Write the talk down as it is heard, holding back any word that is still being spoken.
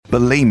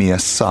Bulimia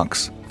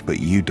sucks, but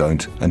you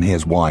don't, and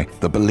here's why.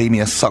 The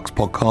Bulimia Sucks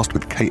podcast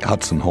with Kate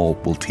Hudson Hall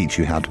will teach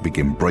you how to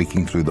begin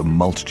breaking through the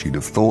multitude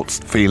of thoughts,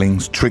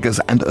 feelings, triggers,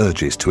 and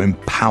urges to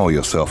empower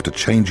yourself to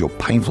change your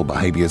painful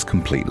behaviors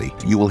completely.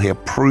 You will hear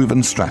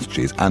proven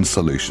strategies and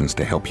solutions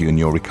to help you in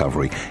your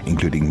recovery,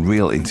 including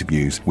real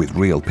interviews with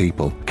real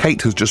people.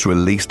 Kate has just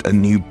released a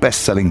new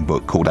best-selling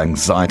book called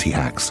Anxiety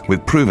Hacks,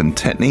 with proven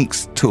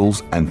techniques,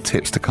 tools, and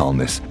tips to calm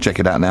this. Check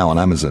it out now on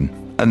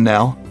Amazon. And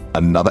now,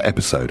 another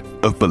episode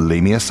of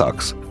Bulimia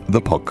Sucks, the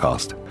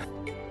podcast.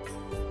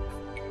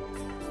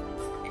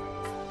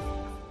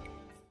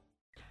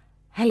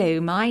 Hello,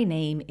 my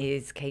name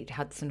is Kate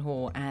Hudson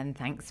Hall, and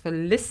thanks for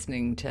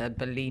listening to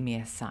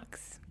Bulimia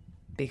Sucks,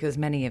 because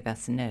many of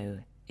us know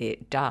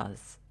it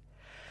does.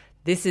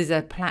 This is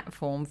a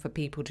platform for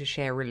people to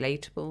share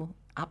relatable,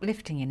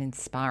 uplifting and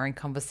inspiring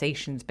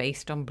conversations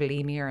based on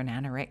bulimia and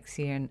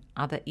anorexia and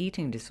other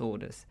eating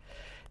disorders.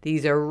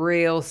 These are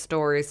real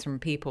stories from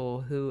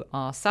people who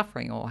are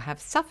suffering or have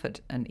suffered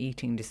an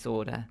eating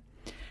disorder.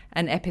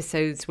 And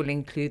episodes will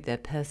include their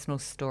personal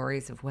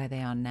stories of where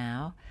they are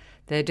now,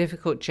 their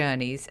difficult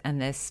journeys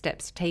and their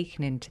steps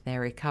taken into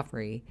their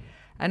recovery,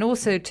 and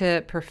also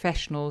to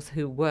professionals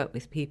who work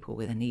with people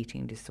with an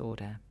eating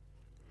disorder.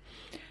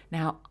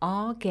 Now,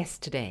 our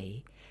guest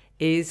today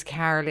is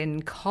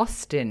Carolyn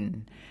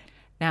Costin.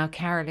 Now,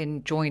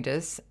 Carolyn joined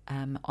us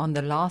on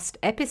the last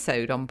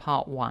episode on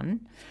part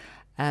 1.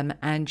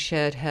 And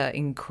shared her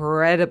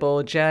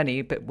incredible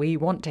journey, but we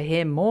want to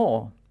hear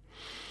more.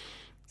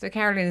 So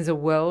Carolyn is a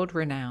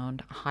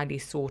world-renowned, highly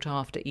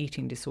sought-after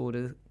eating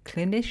disorder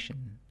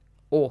clinician,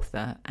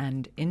 author,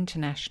 and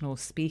international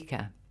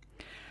speaker.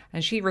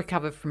 And she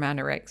recovered from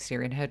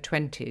anorexia in her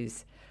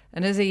 20s.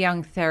 And as a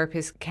young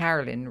therapist,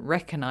 Carolyn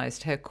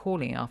recognized her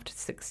calling after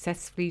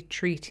successfully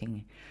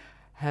treating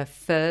her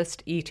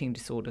first eating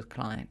disorder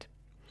client.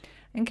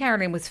 And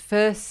Carolyn was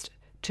first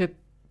to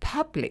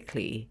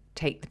publicly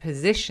take the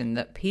position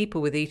that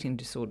people with eating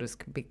disorders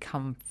can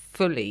become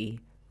fully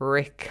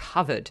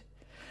recovered.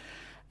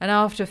 And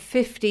after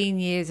 15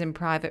 years in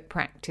private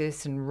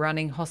practice and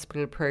running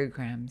hospital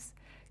programs,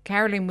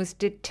 Carolyn was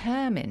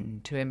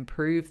determined to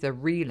improve the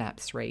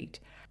relapse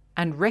rate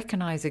and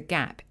recognize a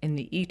gap in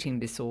the eating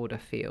disorder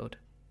field.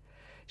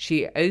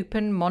 She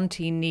opened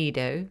Monte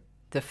Nido,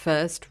 the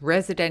first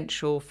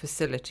residential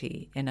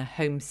facility in a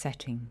home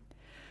setting,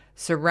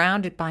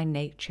 surrounded by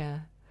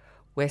nature,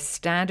 where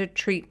standard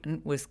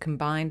treatment was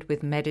combined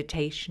with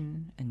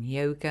meditation and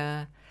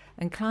yoga,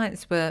 and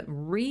clients were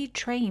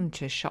retrained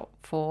to shop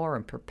for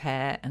and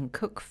prepare and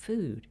cook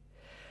food.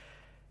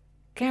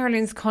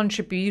 Carolyn's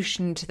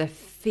contribution to the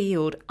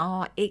field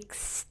are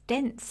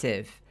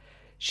extensive.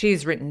 She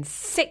has written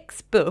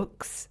 6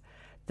 books,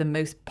 the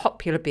most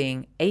popular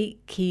being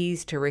 8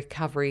 Keys to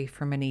Recovery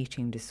from an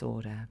Eating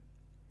Disorder.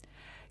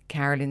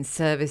 Carolyn's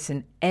service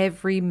in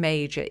every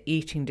major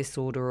eating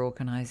disorder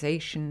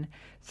organization,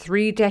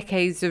 3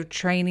 decades of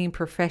training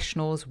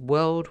professionals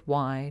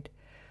worldwide,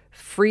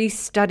 free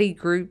study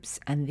groups,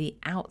 and the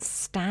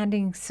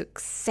outstanding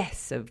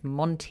success of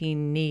Monte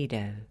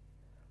Nido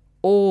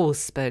all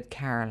spurred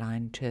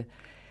Caroline to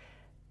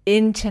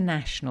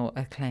international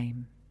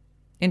acclaim.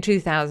 In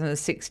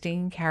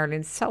 2016,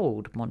 Carolyn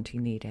sold Monte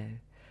Nido,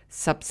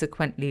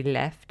 subsequently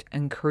left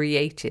and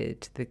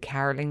created the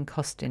Carolyn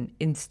Costin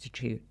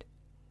Institute.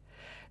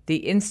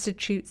 The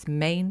Institute's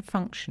main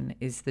function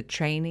is the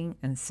training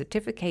and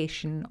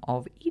certification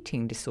of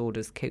eating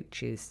disorders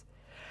coaches.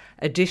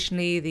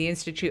 Additionally, the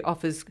Institute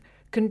offers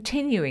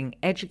continuing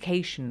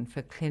education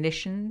for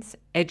clinicians,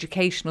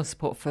 educational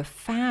support for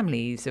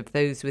families of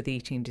those with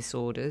eating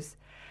disorders,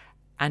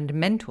 and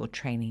mentor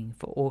training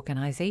for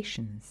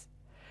organizations.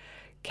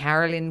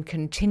 Carolyn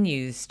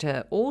continues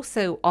to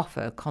also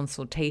offer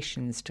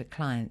consultations to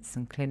clients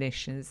and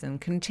clinicians and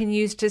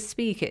continues to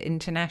speak at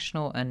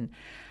international and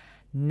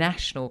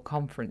national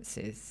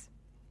conferences.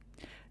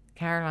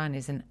 Caroline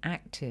is an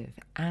active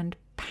and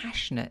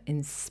passionate,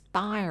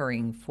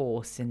 inspiring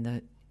force in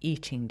the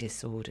eating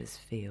disorders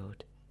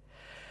field.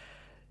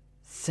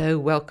 So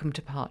welcome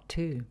to part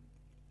 2.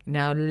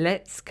 Now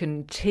let's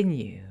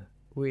continue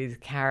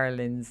with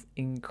Carolyn's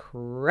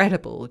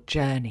incredible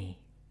journey.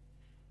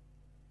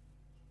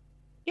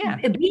 Yeah,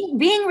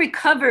 being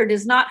recovered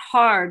is not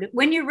hard.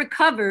 When you're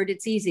recovered,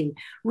 it's easy.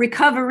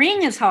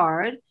 Recovering is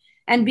hard.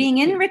 And being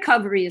in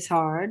recovery is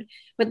hard,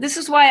 but this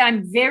is why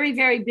I'm very,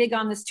 very big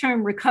on this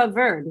term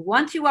recovered.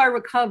 Once you are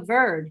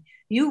recovered,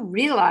 you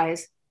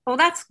realize, oh,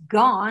 that's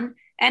gone.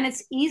 And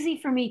it's easy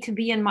for me to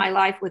be in my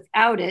life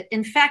without it.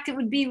 In fact, it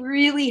would be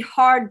really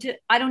hard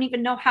I don't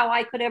even know how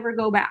I could ever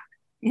go back,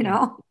 you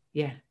know?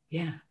 Yeah.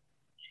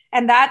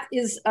 And that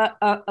is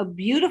a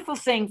beautiful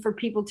thing for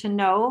people to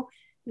know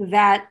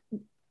that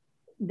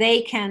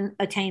they can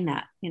attain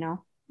that, you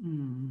know?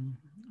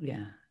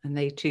 Yeah, and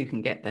they too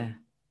can get there.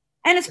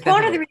 And it's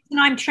part of the reason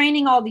I'm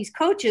training all these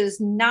coaches,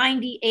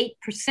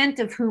 98%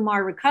 of whom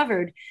are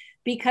recovered,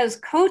 because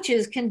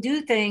coaches can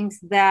do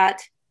things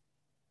that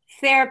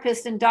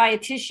therapists and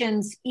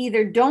dietitians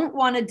either don't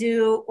want to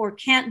do or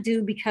can't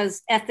do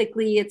because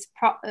ethically it's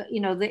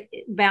the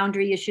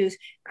boundary issues.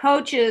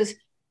 Coaches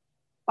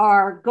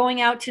are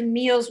going out to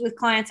meals with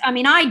clients. I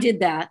mean, I did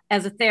that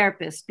as a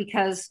therapist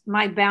because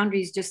my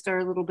boundaries just are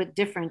a little bit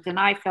different, and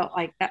I felt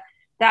like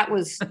that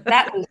was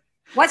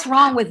what's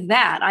wrong with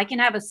that? I can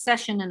have a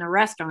session in a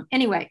restaurant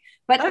anyway.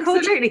 But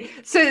absolutely.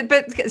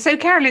 So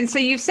Carolyn, so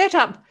you set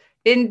up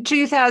in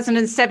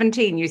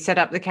 2017, you set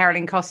up the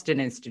Carolyn Costin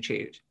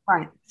Institute.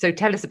 Right. So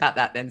tell us about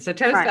that then. So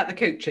tell us about the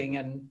coaching.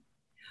 And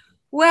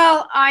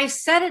well, I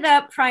set it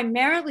up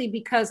primarily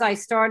because I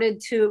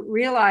started to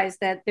realize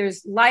that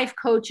there's life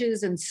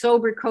coaches and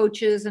sober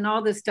coaches and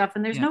all this stuff,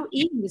 and there's no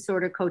eating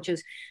disorder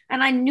coaches.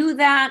 And I knew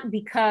that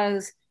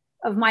because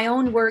of my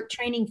own work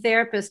training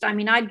therapists. I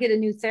mean, I'd get a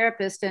new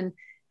therapist and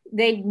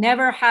they'd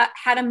never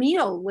had a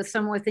meal with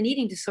someone with an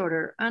eating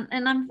disorder. And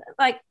I'm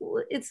like,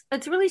 it's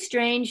really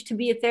strange to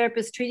be a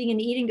therapist treating an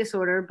eating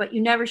disorder, but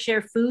you never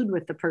share food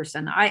with the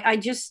person. I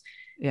just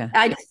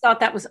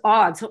thought that was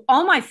odd. So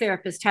all my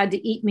therapists had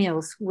to eat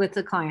meals with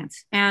the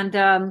clients. And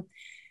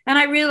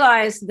I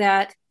realized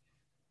that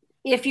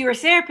if you're a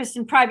therapist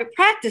in private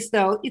practice,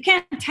 though, you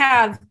can't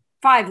have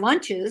 5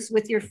 lunches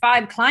with your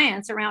 5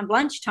 clients around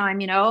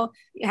lunchtime. You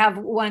have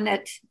one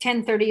at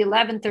 10:30,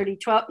 11:30,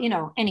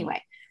 12,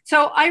 anyway.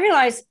 So I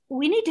realized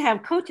we need to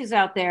have coaches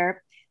out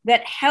there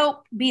that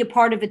help be a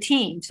part of a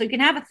team. So you can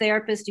have a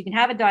therapist, you can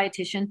have a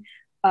dietitian,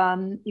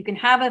 you can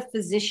have a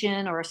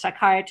physician or a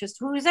psychiatrist,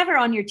 who's ever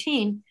on your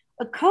team.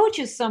 A coach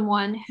is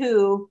someone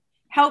who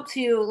helps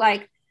you,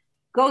 like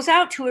goes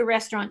out to a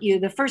restaurant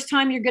the first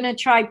time you're going to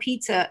try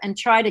pizza and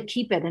try to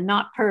keep it and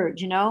not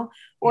purge,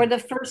 or the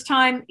first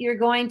time you're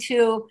going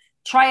to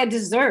try a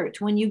dessert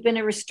when you've been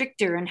a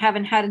restrictor and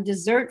haven't had a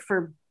dessert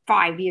for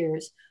 5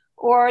 years.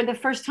 Or the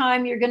first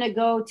time you're going to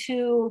go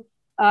to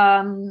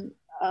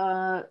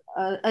a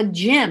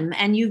gym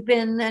and you've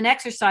been an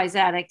exercise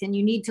addict and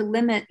you need to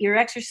limit your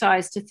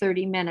exercise to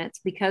 30 minutes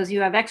because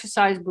you have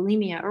exercise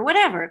bulimia or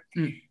whatever,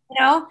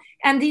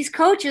 and these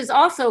coaches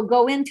also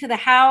go into the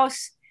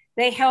house.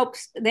 They help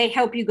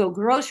you go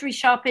grocery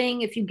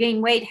shopping. If you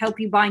gain weight, help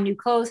you buy new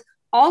clothes.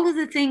 All of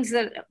the things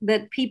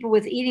that people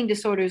with eating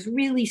disorders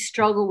really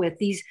struggle with,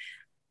 these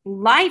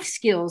life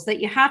skills that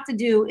you have to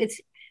do.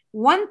 It's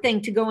one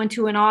thing to go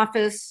into an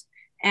office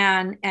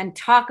and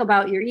talk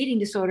about your eating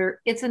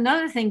disorder. It's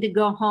another thing to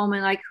go home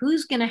and like,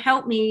 who's going to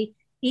help me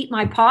eat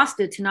my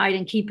pasta tonight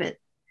and keep it?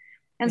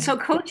 And so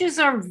coaches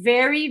are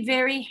very,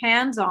 very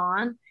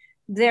hands-on.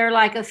 They're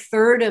like a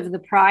third of the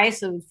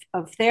price of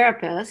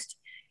therapists.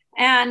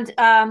 And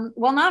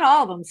well, not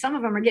all of them. Some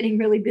of them are getting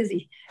really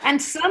busy.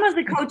 And some of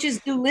the coaches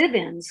do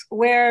live-ins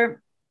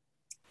where,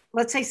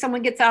 let's say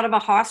someone gets out of a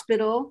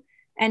hospital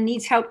and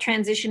needs help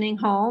transitioning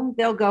home,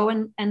 they'll go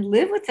and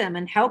live with them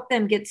and help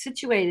them get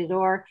situated.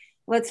 Or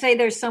let's say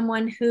there's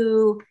someone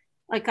who,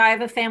 like I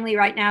have a family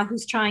right now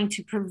who's trying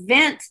to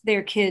prevent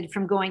their kid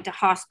from going to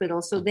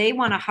hospital. So they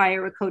want to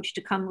hire a coach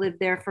to come live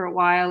there for a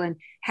while and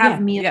have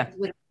meals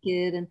with the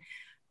kid.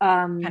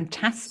 And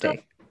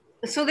fantastic.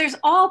 So there's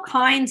all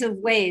kinds of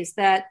ways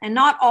and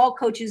not all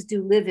coaches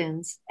do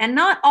live-ins and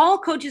not all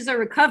coaches are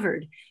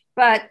recovered,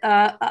 but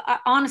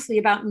honestly,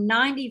 about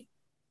 98%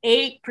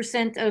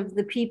 of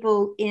the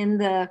people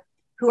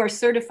who are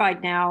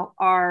certified now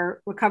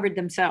are recovered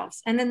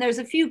themselves. And then there's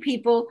a few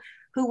people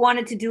who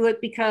wanted to do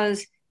it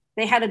because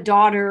they had a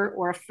daughter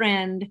or a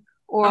friend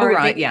or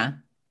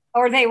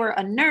or they were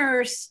a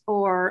nurse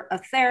or a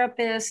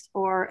therapist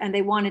and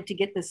they wanted to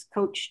get this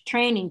coach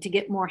training to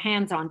get more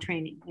hands-on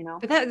training,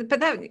 But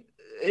that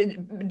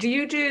do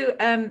you do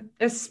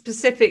a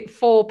specific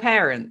for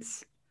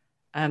parents?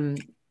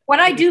 What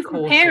I do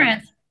for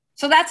parents.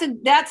 So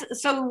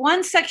so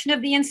one section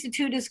of the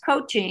Institute is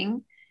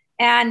coaching,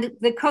 and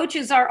the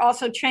coaches are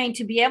also trained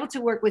to be able to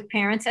work with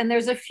parents. And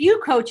there's a few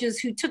coaches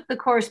who took the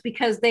course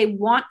because they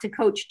want to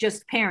coach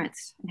just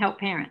parents and help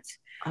parents.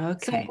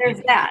 Okay. So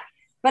there's that.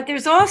 But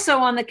there's also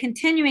on the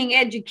continuing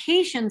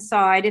education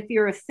side, if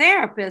you're a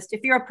therapist,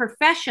 if you're a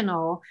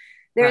professional,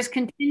 there's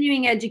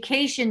continuing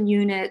education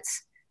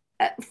units.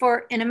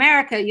 In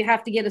America, you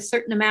have to get a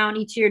certain amount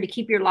each year to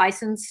keep your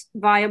license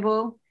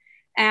viable.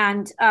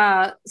 And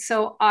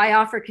so I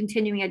offer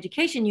continuing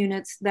education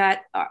units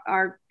that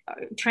are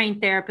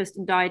trained therapists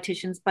and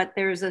dietitians, but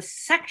there's a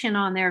section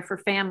on there for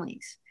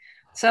families.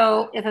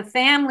 So if a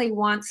family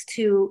wants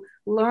to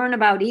learn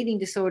about eating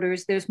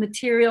disorders, there's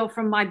material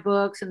from my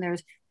books and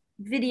there's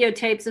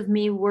videotapes of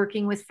me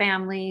working with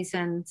families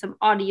and some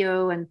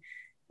audio and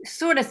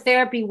sort of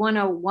therapy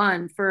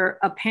 101 for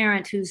a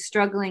parent who's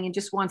struggling and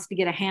just wants to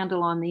get a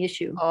handle on the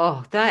issue.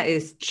 Oh, that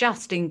is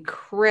just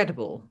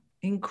incredible.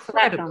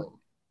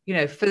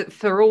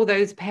 For all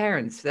those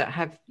parents that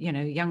have,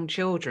 young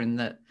children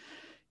that,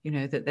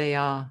 that they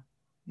are,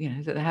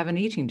 that they have an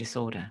eating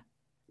disorder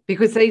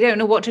because they don't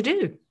know what to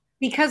do.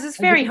 Because it's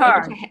very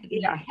hard.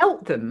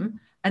 Help them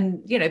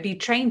and, be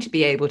trained to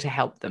be able to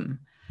help them.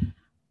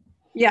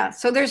 Yeah.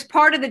 So there's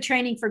part of the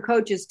training for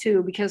coaches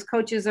too, because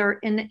coaches are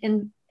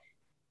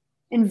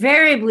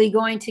invariably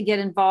going to get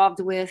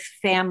involved with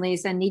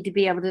families and need to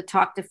be able to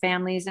talk to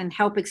families and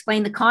help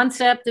explain the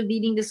concept of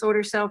eating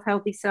disorder self,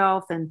 healthy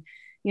self, and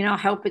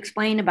help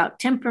explain about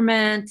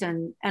temperament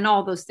and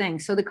all those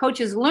things. So the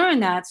coaches learn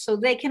that so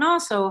they can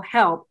also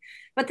help,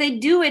 but they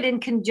do it in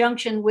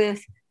conjunction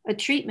with a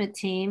treatment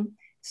team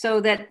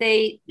so that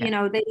they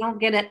they don't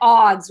get at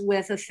odds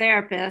with a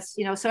therapist,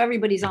 so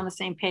everybody's on the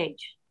same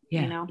page.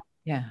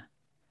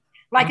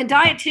 Like a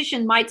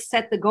dietitian might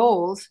set the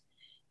goals,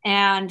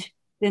 and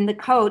then the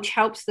coach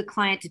helps the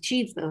client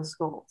achieve those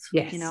goals.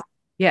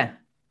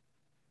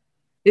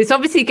 It's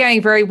obviously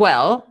going very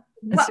well.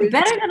 Better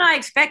than I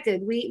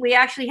expected. We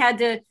actually had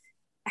to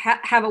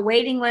have a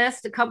waiting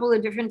list a couple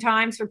of different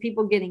times for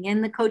people getting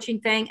in the coaching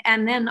thing.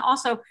 And then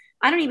also,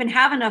 I don't even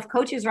have enough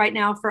coaches right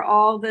now for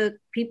all the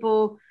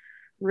people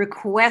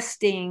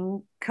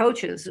requesting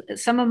coaches.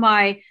 Some of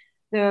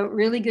the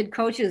really good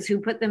coaches who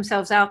put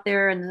themselves out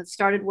there and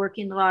started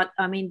working a lot,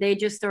 I mean, they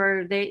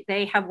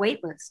have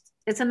wait lists.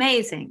 It's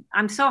amazing.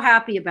 I'm so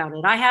happy about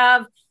it. I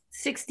have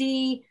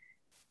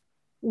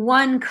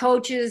 61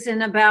 coaches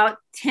in about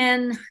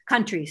 10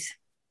 countries.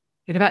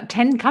 In about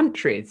 10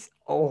 countries?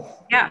 Oh.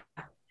 Yeah.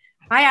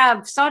 I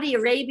have Saudi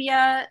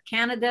Arabia,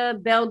 Canada,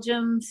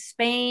 Belgium,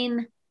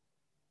 Spain,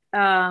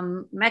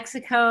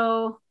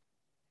 Mexico,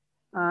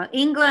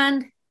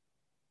 England.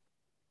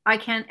 I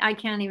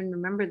can't even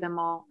remember them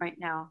all right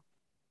now.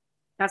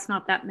 That's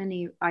not that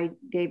many I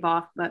gave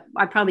off, but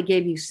I probably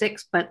gave you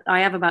 6, but I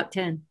have about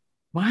 10.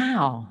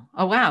 Wow.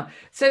 Oh, wow.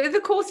 So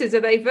the courses,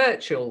 are they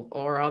virtual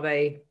or are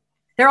they?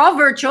 They're all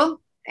virtual,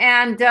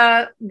 and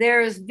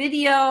there's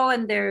video,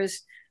 and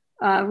there's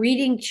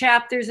reading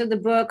chapters of the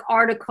book,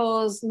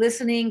 articles,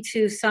 listening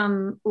to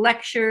some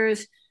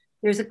lectures.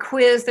 There's a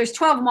quiz. There's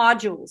 12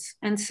 modules.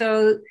 And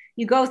so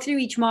you go through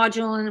each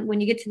module, and when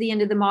you get to the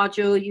end of the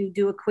module, you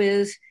do a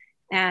quiz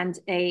and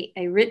a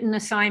written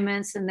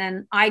assignments. And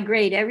then I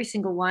grade every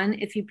single one.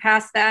 If you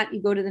pass that,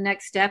 you go to the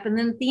next step. And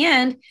then at the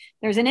end,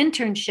 there's an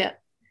internship,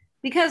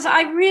 because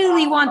I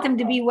really want them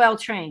to be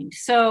well-trained.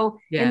 So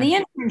in the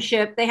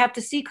internship, they have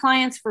to see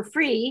clients for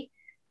free,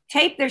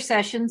 tape their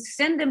sessions,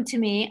 send them to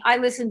me. I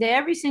listen to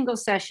every single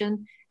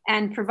session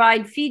and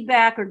provide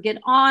feedback or get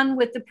on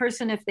with the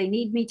person if they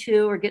need me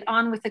to, or get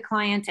on with the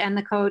client and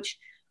the coach,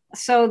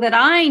 so that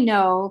I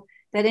know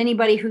that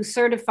anybody who's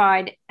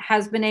certified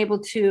has been able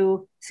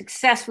to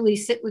successfully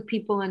sit with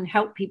people and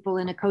help people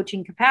in a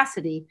coaching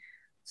capacity.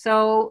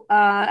 So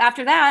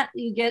after that,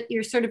 you get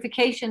your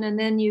certification, and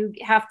then you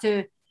have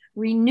to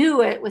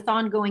renew it with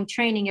ongoing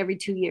training every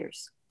 2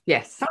 years.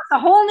 Yes. So it's a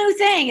whole new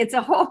thing. It's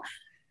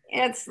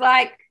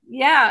like,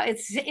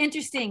 it's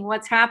interesting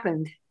what's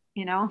happened,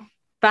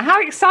 But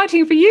how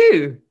exciting for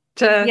you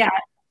to,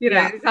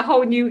 it's a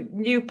whole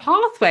new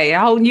pathway, a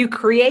whole new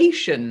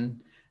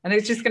creation, and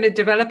it's just going to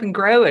develop and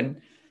grow. And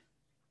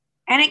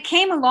it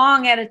came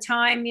along at a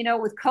time,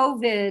 with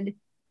COVID,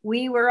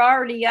 we were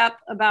already up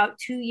about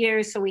 2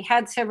 years. So we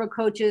had several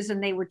coaches,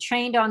 and they were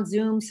trained on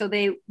Zoom. So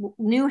they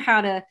knew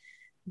how to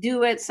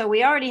do it. So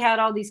we already had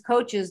all these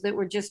coaches that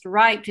were just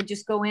ripe to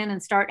just go in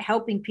and start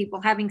helping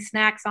people, having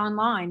snacks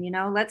online. You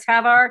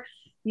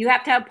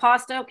have to have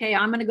pasta. Okay,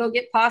 I'm going to go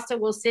get pasta.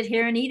 We'll sit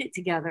here and eat it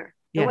together.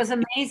 It was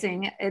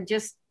amazing.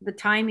 The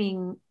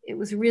timing, it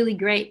was really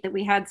great that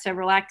we had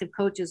several active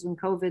coaches when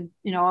COVID,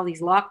 all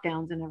these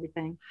lockdowns and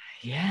everything.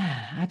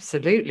 Yeah,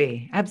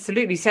 absolutely.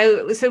 Absolutely.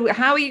 So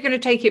how are you going to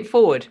take it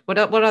forward? What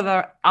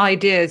other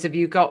ideas have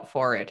you got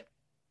for it?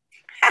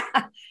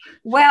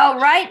 Well,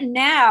 right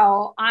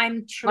now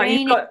I'm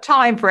training. You've got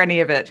time for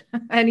any of it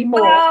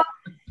anymore? Well,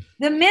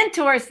 the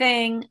mentor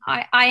thing,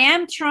 I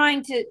am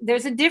trying to,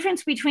 there's a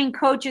difference between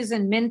coaches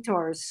and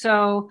mentors.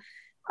 So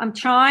I'm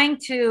trying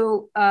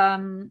to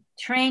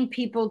train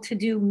people to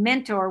do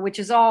mentor, which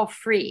is all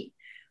free,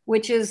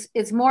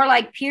 it's more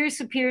like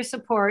peer-to-peer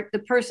support. The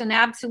person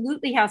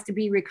absolutely has to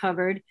be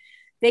recovered.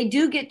 They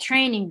do get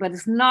training, but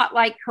it's not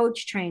like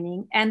coach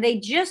training. And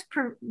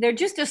they're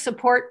just a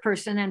support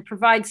person and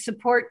provide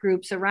support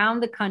groups around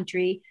the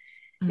country.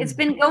 It's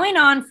been going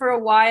on for a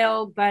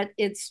while, but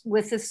it's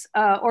with this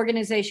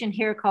organization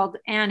here called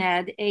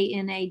ANAD,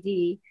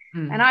 ANAD.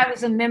 And I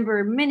was a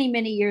member many,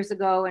 many years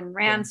ago and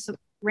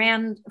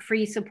ran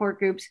free support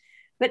groups.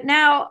 But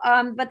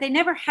now, but they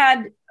never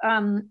had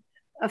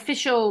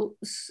official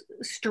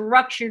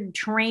structured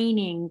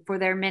training for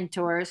their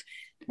mentors.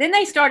 Then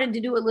they started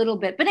to do a little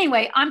bit. But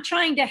anyway, I'm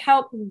trying to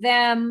help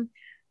them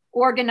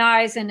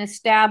organize and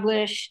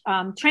establish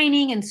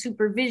training and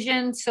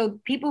supervision.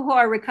 So people who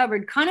are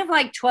recovered, kind of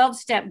like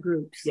 12-step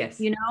groups,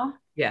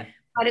 Yeah.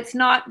 But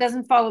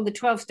doesn't follow the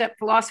 12-step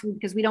philosophy,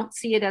 because we don't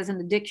see it as an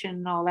addiction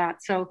and all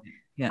that. So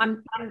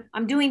I'm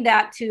doing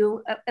that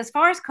too. As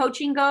far as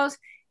coaching goes,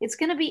 it's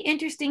going to be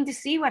interesting to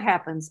see what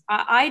happens.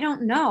 I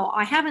don't know.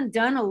 I haven't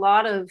done a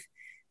lot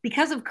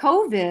because of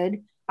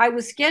COVID, I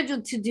was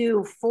scheduled to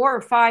do 4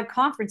 or 5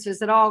 conferences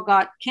that all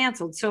got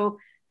canceled. So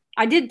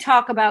I did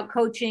talk about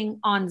coaching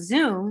on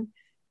Zoom,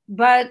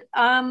 but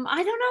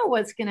I don't know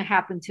what's going to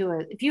happen to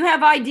it. If you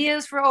have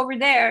ideas for over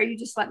there, you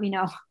just let me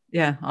know.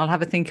 Yeah, I'll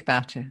have a think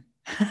about it.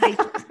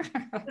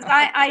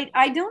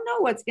 I don't know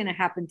what's going to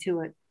happen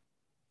to it.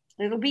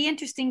 It'll be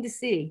interesting to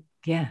see.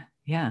 Yeah,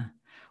 yeah.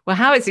 Well,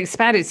 how it's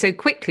expanded so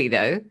quickly,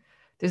 though,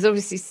 there's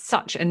obviously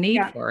such a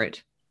need for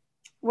it.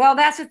 Well,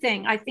 that's the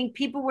thing. I think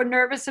people were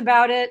nervous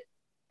about it.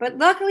 But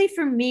luckily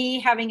for me,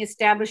 having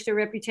established a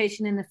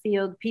reputation in the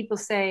field, people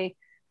say,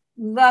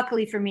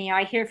 luckily for me,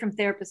 I hear from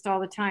therapists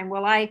all the time,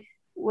 well, I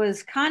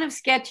was kind of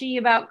sketchy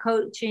about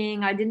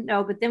coaching. I didn't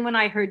know. But then when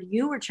I heard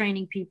you were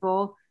training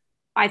people,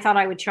 I thought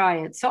I would try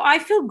it. So I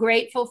feel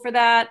grateful for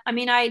that. I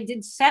mean, I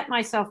did set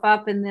myself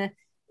up in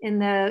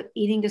the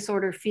eating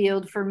disorder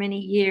field for many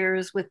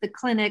years with the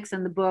clinics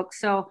and the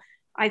books. So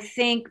I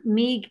think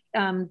me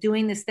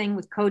doing this thing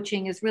with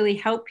coaching has really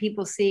helped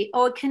people see,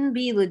 oh, it can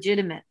be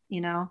legitimate,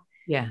 you know?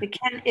 Yeah.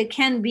 It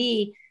can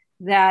be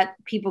that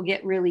people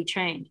get really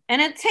trained.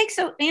 And it takes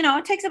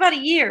about a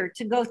year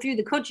to go through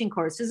the coaching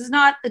course. This is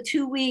not a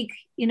 2-week,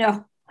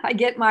 I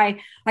get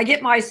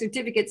my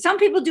certificate. Some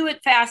people do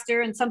it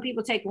faster and some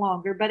people take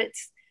longer, but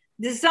it's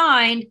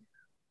designed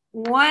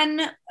one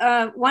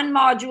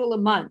module a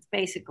month,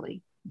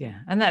 basically. Yeah.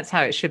 And that's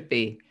how it should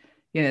be.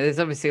 There's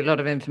obviously a lot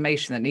of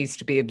information that needs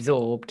to be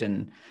absorbed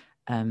and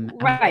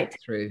right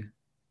through.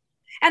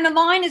 And the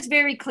line is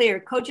very clear.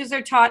 Coaches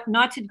are taught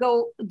not to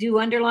go do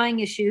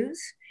underlying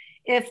issues.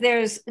 If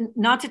there's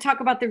not to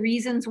talk about the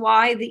reasons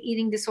why the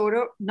eating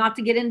disorder, not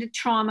to get into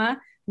trauma,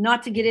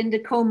 not to get into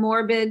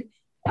comorbid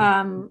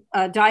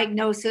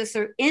diagnosis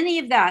or any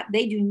of that.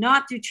 They do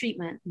not do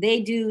treatment.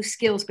 They do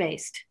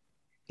skills-based.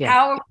 Yeah.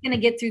 How are we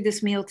going to get through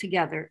this meal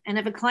together? And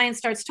if a client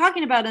starts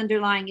talking about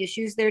underlying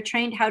issues, they're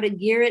trained how to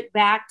gear it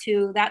back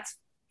to that's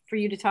for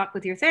you to talk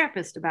with your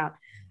therapist about.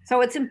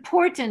 So it's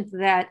important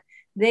that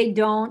they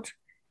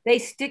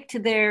stick to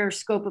their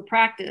scope of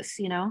practice,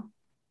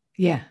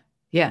 Yeah.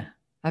 Yeah,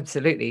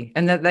 absolutely.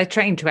 And that they're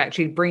trained to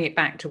actually bring it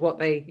back to what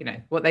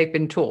they've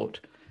been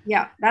taught.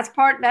 Yeah, that's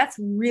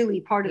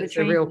really part of the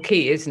training. It's a real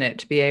key, isn't it?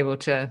 To be able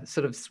to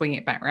sort of swing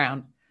it back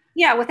around.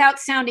 Yeah, without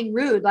sounding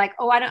rude, like,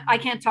 oh, I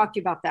can't talk to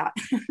you about that.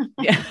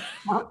 Yeah.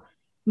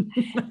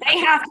 They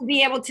have to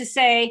be able to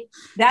say,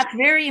 that's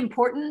very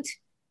important.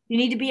 You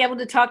need to be able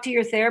to talk to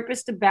your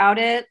therapist about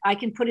it. I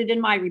can put it in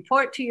my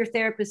report to your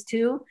therapist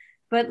too.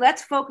 But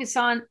let's focus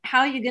on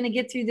how you're going to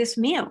get through this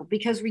meal,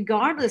 because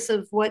regardless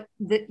of what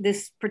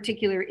this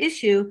particular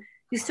issue,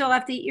 you still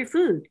have to eat your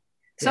food.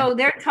 Yeah. So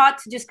they're taught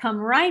to just come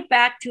right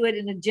back to it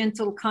in a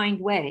gentle, kind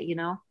way,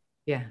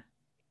 Yeah,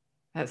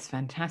 that's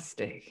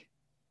fantastic.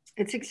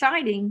 It's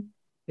exciting.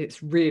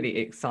 It's really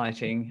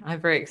exciting.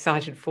 I'm very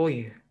excited for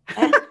you.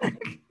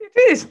 It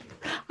is.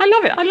 I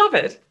love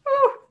it.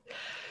 Oh.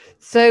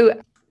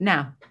 So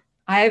now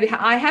I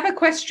have a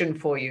question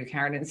for you,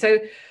 Carolyn. So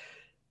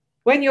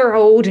when you're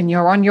old and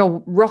you're on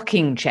your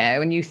rocking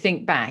chair and you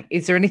think back,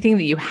 is there anything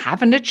that you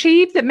haven't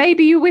achieved that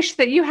maybe you wish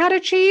that you had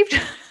achieved?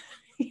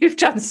 You've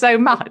done so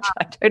much.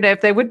 I don't know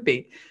if there would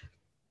be.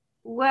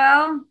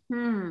 Well,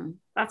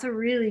 that's a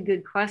really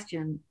good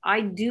question.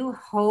 I do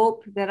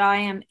hope that I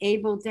am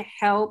able to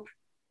help.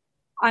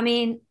 I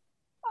mean,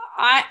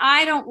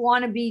 I don't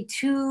want to be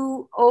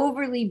too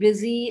overly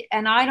busy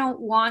and I don't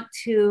want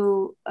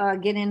to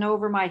get in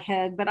over my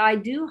head, but I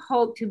do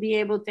hope to be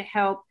able to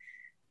help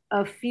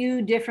a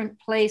few different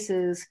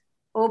places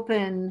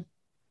open,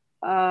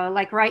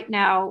 like right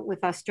now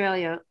with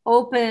Australia,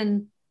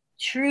 open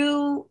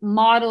true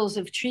models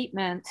of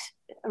treatment,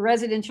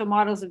 residential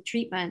models of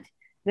treatment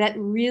that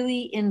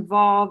really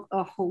involve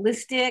a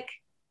holistic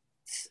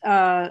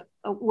a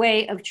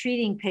way of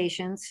treating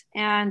patients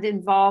and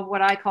involve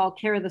what I call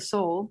care of the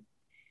soul.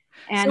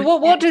 And so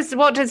what does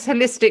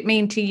holistic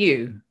mean to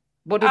you?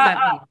 What does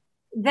that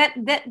mean?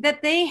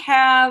 That they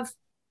have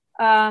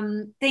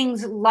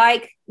things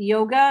like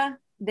yoga.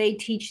 They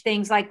teach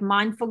things like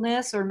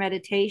mindfulness or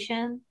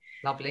meditation.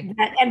 Lovely.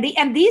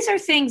 And these are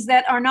things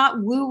that are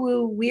not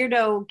woo-woo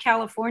weirdo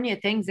California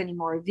things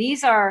anymore.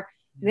 There's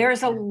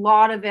a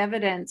lot of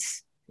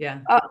evidence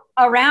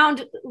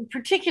around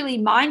particularly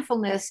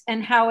mindfulness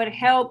and how it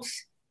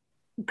helps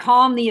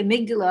calm the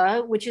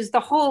amygdala, which is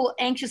the whole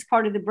anxious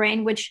part of the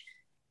brain, which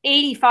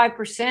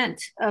 85%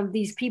 of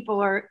these people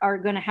are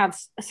going to have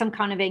some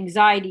kind of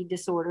anxiety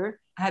disorder.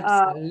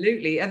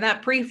 Absolutely. And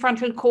that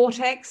prefrontal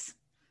cortex?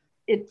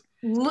 It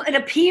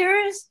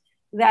appears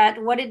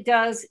that what it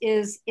does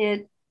is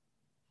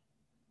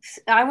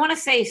I want to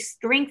say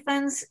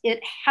strengthens,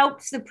 it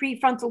helps the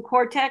prefrontal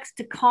cortex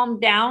to calm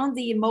down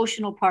the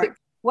emotional part.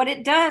 What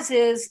it does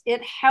is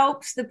it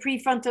helps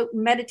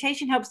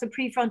meditation helps the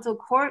prefrontal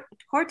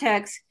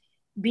cortex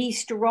be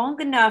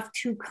strong enough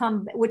to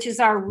which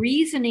is our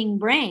reasoning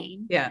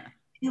brain,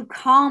 to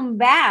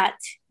combat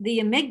the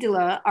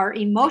amygdala, our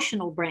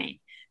emotional brain.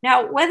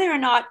 Now, whether or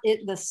not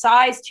the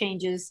size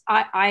changes,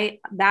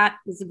 that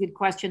is a good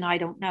question. I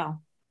don't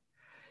know.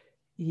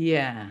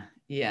 Yeah.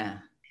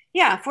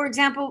 For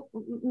example,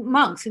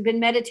 monks who've been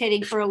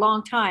meditating for a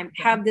long time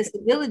have this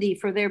ability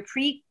for their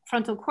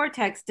prefrontal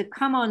cortex to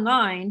come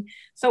online.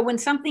 So when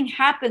something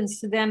happens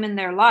to them in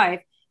their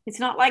life, it's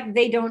not like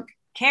they don't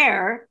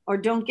care or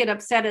don't get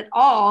upset at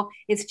all.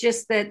 It's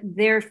just that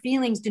their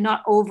feelings do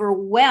not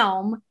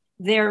overwhelm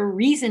their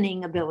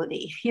reasoning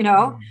ability, you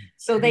know,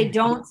 so they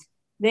don't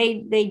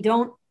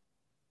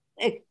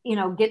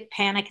get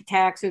panic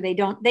attacks, or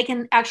they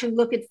can actually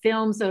look at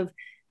films of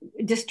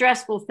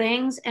distressful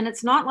things, and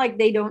it's not like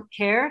they don't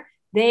care.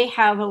 They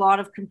have a lot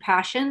of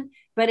compassion,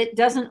 but it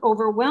doesn't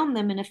overwhelm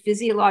them in a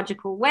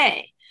physiological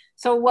way.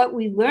 So what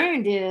we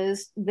learned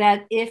is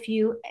that if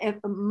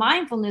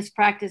mindfulness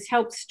practice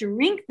helps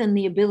strengthen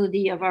the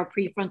ability of our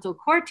prefrontal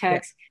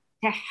cortex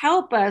to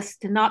help us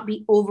to not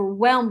be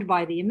overwhelmed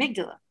by the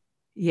amygdala.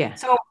 Yeah.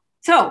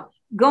 So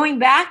going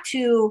back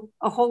to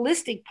a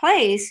holistic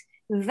place,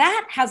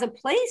 that has a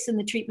place in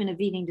the treatment of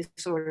eating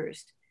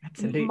disorders.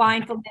 Absolutely.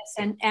 Mindfulness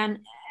and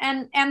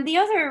the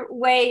other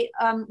way,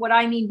 what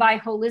I mean by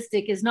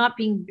holistic is not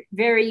being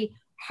very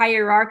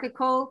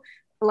hierarchical,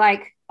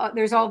 like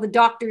there's all the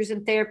doctors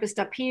and therapists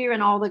up here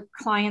and all the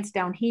clients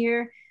down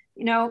here,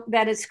 you know,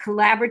 that it's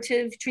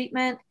collaborative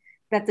treatment,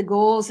 that the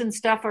goals and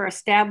stuff are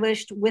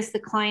established with the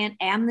client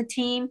and the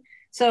team.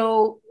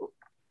 So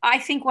I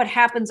think what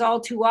happens all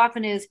too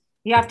often is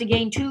you have to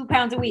gain 2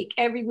 pounds a week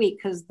every week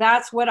because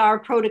that's what our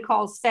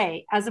protocols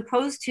say, as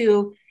opposed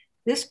to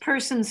this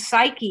person's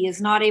psyche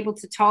is not able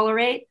to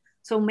tolerate.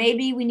 So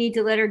maybe we need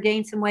to let her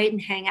gain some weight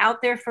and hang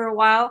out there for a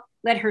while,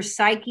 let her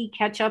psyche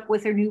catch up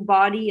with her new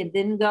body and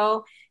then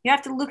go. You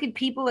have to look at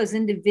people as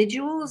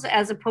individuals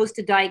as opposed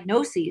to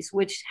diagnoses,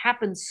 which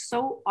happens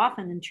so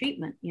often in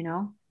treatment, you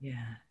know?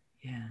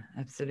 Yeah,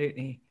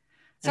 absolutely.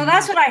 So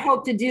that's what I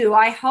hope to do.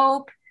 I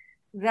hope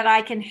that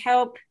I can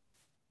help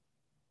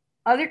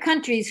other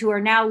countries who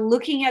are now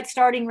looking at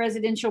starting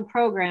residential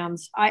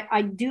programs.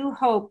 I do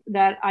hope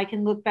that I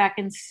can look back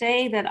and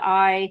say that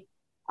I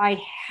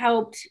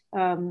helped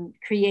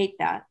create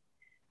that.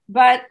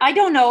 But I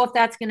don't know if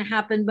that's going to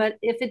happen. But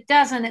if it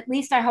doesn't, at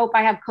least I hope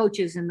I have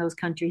coaches in those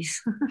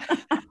countries.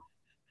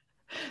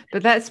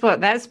 But that's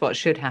what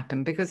should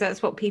happen, because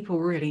that's what people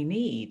really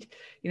need.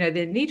 You know,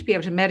 they need to be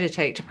able to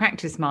meditate, to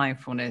practice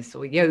mindfulness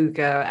or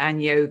yoga.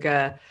 And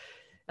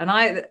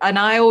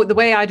the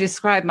way I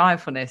describe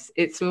mindfulness,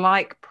 it's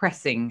like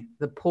pressing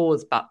the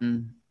pause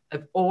button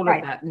of all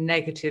of that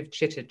negative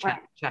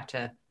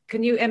chatter.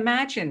 Can you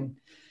imagine,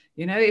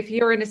 you know, if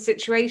you're in a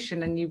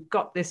situation and you've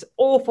got this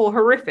awful,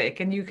 horrific,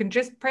 and you can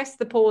just press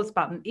the pause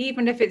button,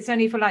 even if it's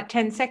only for like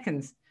 10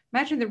 seconds,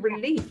 imagine the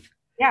relief.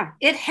 Yeah,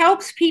 it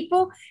helps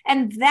people.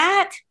 And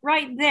that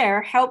right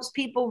there helps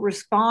people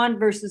respond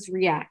versus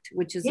react,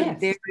 which is a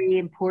very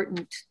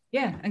important.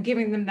 Yeah, and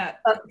giving them that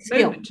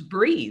skill moment to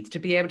breathe, to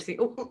be able to say,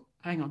 oh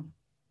hang on,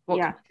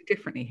 what can we do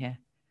differently here?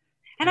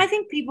 And I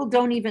think people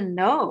don't even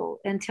know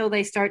until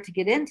they start to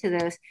get into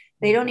this.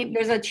 They don't even,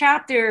 there's a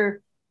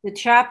chapter, the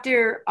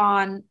chapter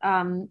on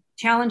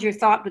challenge your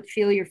thought, but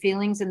feel your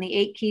feelings in the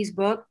 8 Keys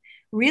book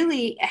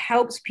really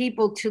helps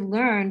people to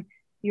learn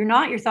you're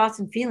not your thoughts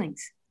and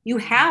feelings. You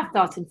have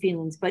thoughts and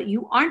feelings, but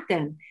you aren't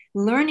them.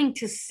 Learning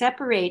to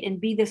separate and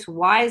be this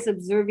wise,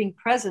 observing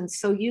presence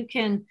so you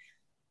can,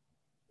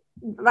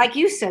 like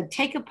you said,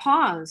 take a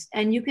pause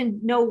and you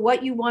can know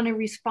what you want to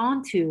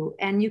respond to,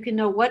 and you can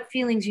know what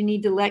feelings you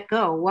need to let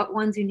go, what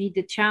ones you need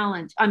to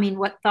challenge. I mean,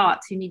 what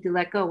thoughts you need to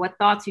let go, what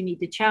thoughts you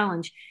need to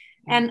challenge.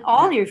 And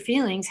all your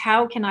feelings,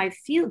 how can I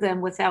feel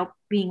them without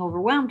being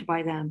overwhelmed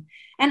by them?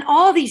 And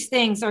all these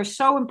things are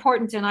so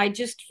important. And I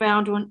just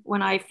found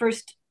when I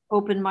first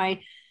opened my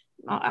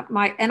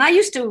and I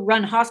used to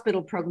run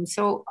hospital programs,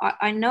 so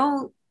I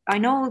know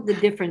the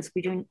difference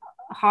between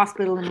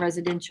hospital and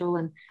residential.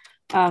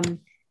 And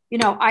you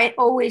know, I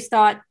always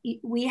thought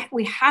we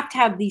have to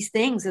have these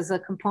things as a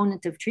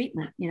component of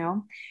treatment, you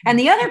know. And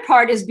the other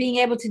part is being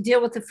able to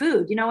deal with the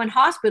food. You know, in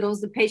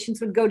hospitals, the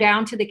patients would go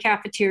down to the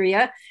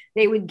cafeteria,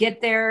 they would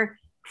get their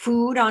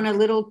food on a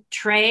little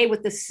tray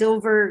with the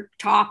silver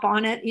top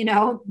on it, you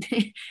know,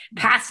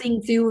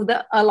 passing through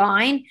a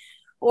line,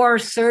 or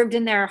served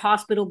in their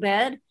hospital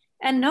bed.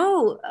 And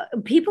no,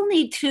 people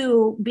need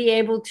to be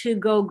able to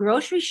go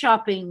grocery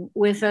shopping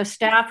with a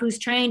staff who's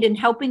trained in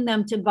helping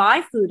them to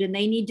buy food. And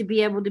they need to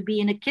be able to be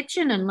in a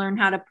kitchen and learn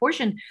how to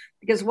portion.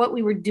 Because what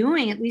we were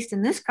doing, at least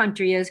in this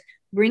country, is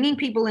bringing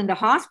people into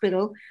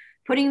hospital,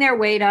 putting their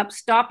weight up,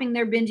 stopping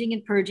their binging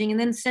and purging, and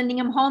then sending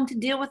them home to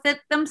deal with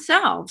it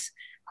themselves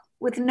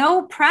with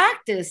no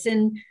practice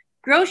in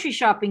grocery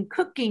shopping,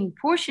 cooking,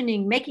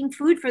 portioning, making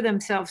food for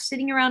themselves,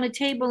 sitting around a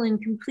table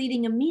and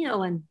completing a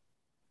meal. And,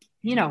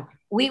 you know,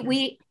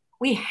 we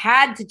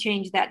had to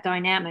change that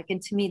dynamic.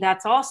 And to me,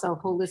 that's also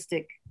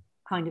holistic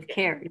kind of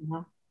care, you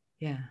know?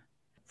 Yeah.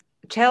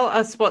 Tell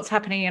us what's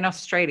happening in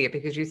Australia,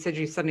 because you said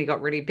you suddenly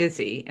got really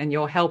busy and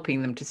you're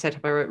helping them to set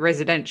up a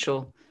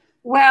residential.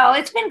 Well,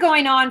 it's been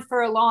going on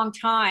for a long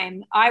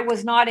time. I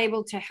was not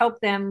able to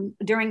help them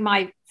during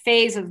my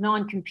phase of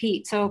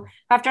non-compete. So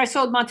after I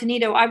sold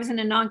Montanito, I was in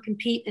a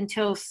non-compete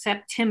until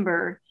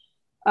September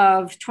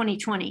of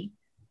 2020.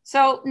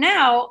 So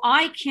now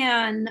I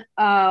can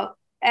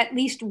at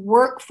least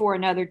work for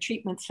another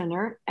treatment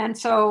center. And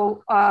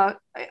so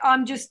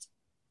I'm just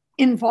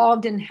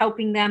involved in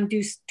helping them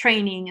do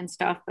training and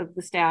stuff of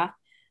the staff,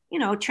 you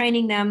know,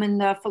 training them in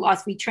the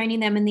philosophy, training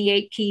them in the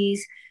 8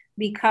 Keys,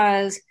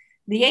 because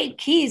the 8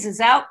 keys is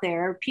out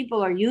there.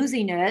 People are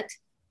using it.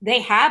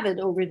 They have it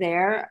over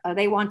there.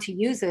 They want to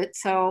use it.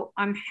 So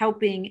I'm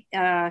helping.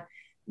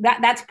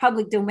 That's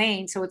public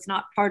domain. So it's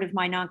not part of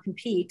my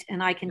non-compete,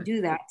 and I can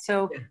do that.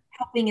 So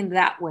helping in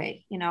that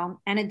way,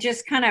 and it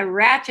just kind of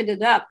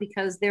ratcheted up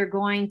because they're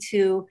going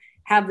to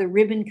have the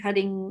ribbon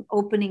cutting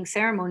opening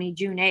ceremony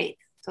June 8th.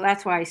 So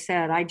that's why I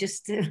said,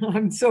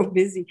 I'm so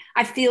busy.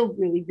 I feel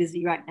really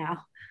busy right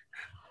now.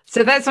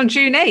 So that's on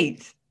June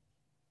 8th.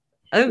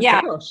 Oh,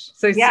 yeah. Gosh.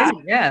 So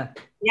soon, yeah.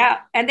 Yeah.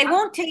 And they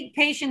won't take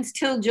patients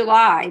till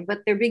July, but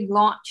their big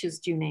launch is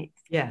June 8th.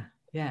 Yeah.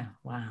 Yeah.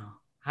 Wow.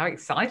 How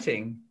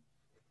exciting.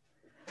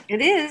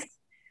 It is.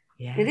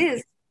 Yeah. It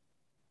is.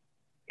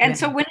 And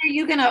so when are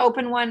you going to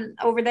open one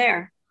over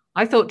there?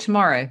 I thought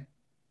tomorrow.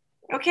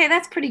 Okay.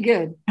 That's pretty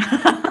good.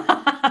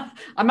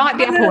 I might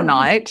be up all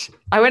night.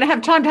 I wouldn't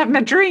have time to have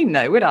my dream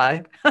though, would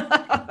I?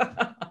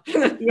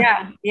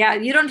 Yeah.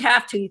 You don't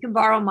have to. You can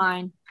borrow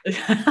mine.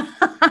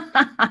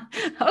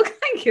 Oh,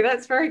 thank you.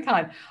 That's very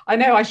kind. I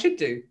know I should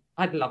do.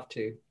 I'd love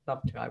to.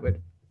 I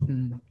would.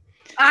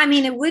 I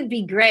mean, it would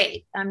be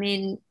great. I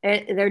mean,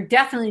 there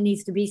definitely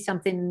needs to be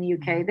something in the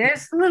UK.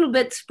 There's a little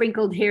bit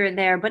sprinkled here and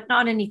there, but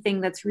not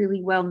anything that's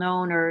really well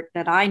known or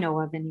that I know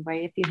of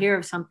anyway. If you hear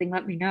of something,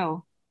 let me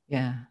know.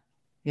 Yeah.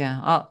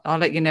 I'll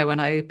let you know when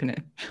I open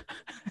it.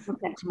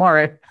 Okay.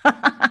 Tomorrow.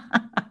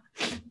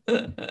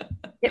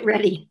 Get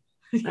ready.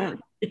 Yeah.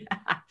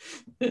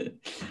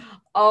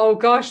 Oh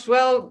gosh.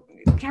 Well,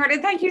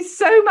 Carolyn, thank you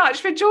so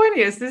much for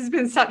joining us. This has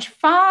been such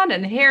fun,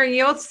 and hearing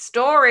your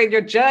story and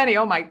your journey.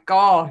 Oh my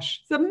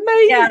gosh. It's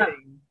amazing. Yeah.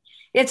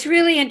 It's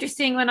really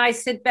interesting when I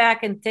sit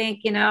back and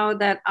think,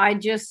 that I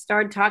just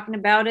started talking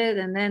about it,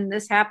 and then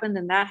this happened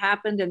and that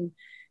happened, and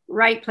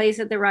right place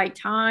at the right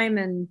time.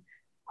 And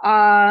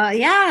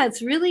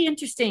it's really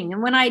interesting.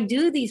 And when I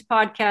do these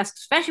podcasts,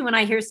 especially when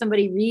I hear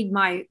somebody read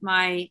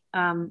my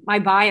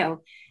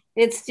bio,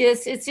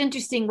 it's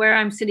interesting where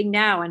I'm sitting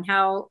now and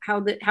how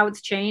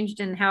it's changed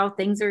and how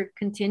things are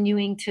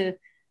continuing to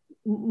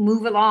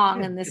move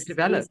along in this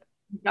develop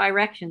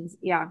directions.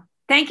 Yeah.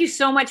 Thank you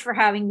so much for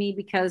having me,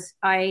 because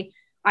I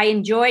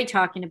enjoy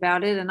talking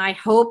about it, and I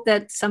hope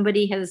that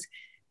somebody has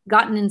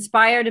gotten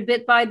inspired a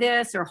bit by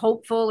this, or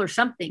hopeful or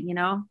something.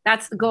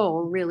 That's the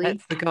goal, really.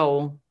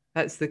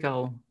 That's the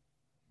goal.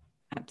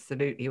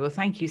 Absolutely. Well,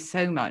 thank you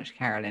so much,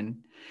 Carolyn.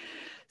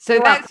 So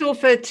that's all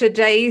for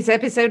today's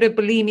episode of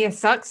Bulimia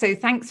Sucks. So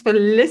thanks for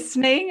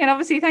listening. And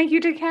obviously, thank you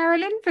to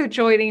Carolyn for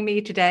joining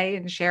me today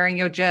and sharing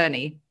your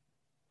journey.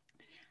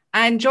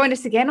 And join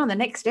us again on the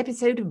next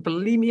episode of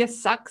Bulimia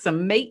Sucks.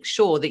 And make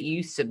sure that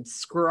you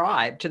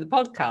subscribe to the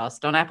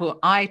podcast on Apple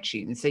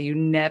iTunes so you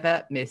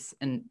never miss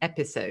an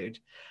episode.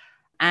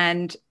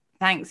 And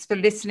thanks for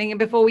listening. And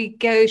before we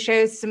go,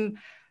 share some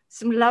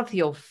love for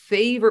your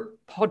favorite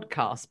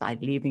podcast by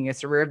leaving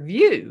us a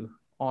review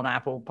on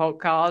Apple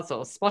Podcasts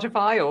or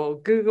Spotify or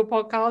Google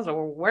Podcasts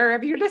or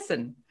wherever you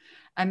listen.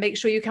 And make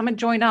sure you come and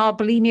join our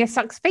Bulimia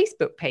Sucks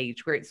Facebook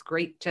page, where it's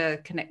great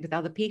to connect with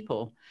other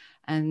people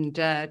and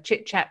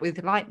chit chat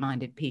with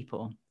like-minded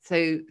people.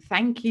 So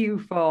thank you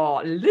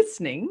for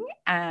listening,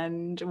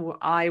 and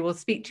I will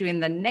speak to you in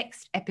the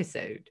next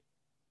episode.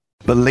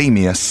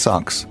 Bulimia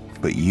sucks,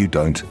 but you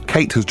don't.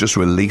 Kate has just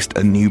released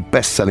a new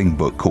best-selling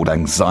book called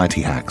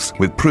Anxiety Hacks,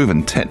 with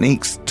proven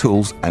techniques,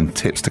 tools, and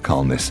tips to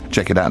calmness.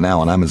 Check it out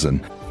now on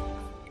Amazon.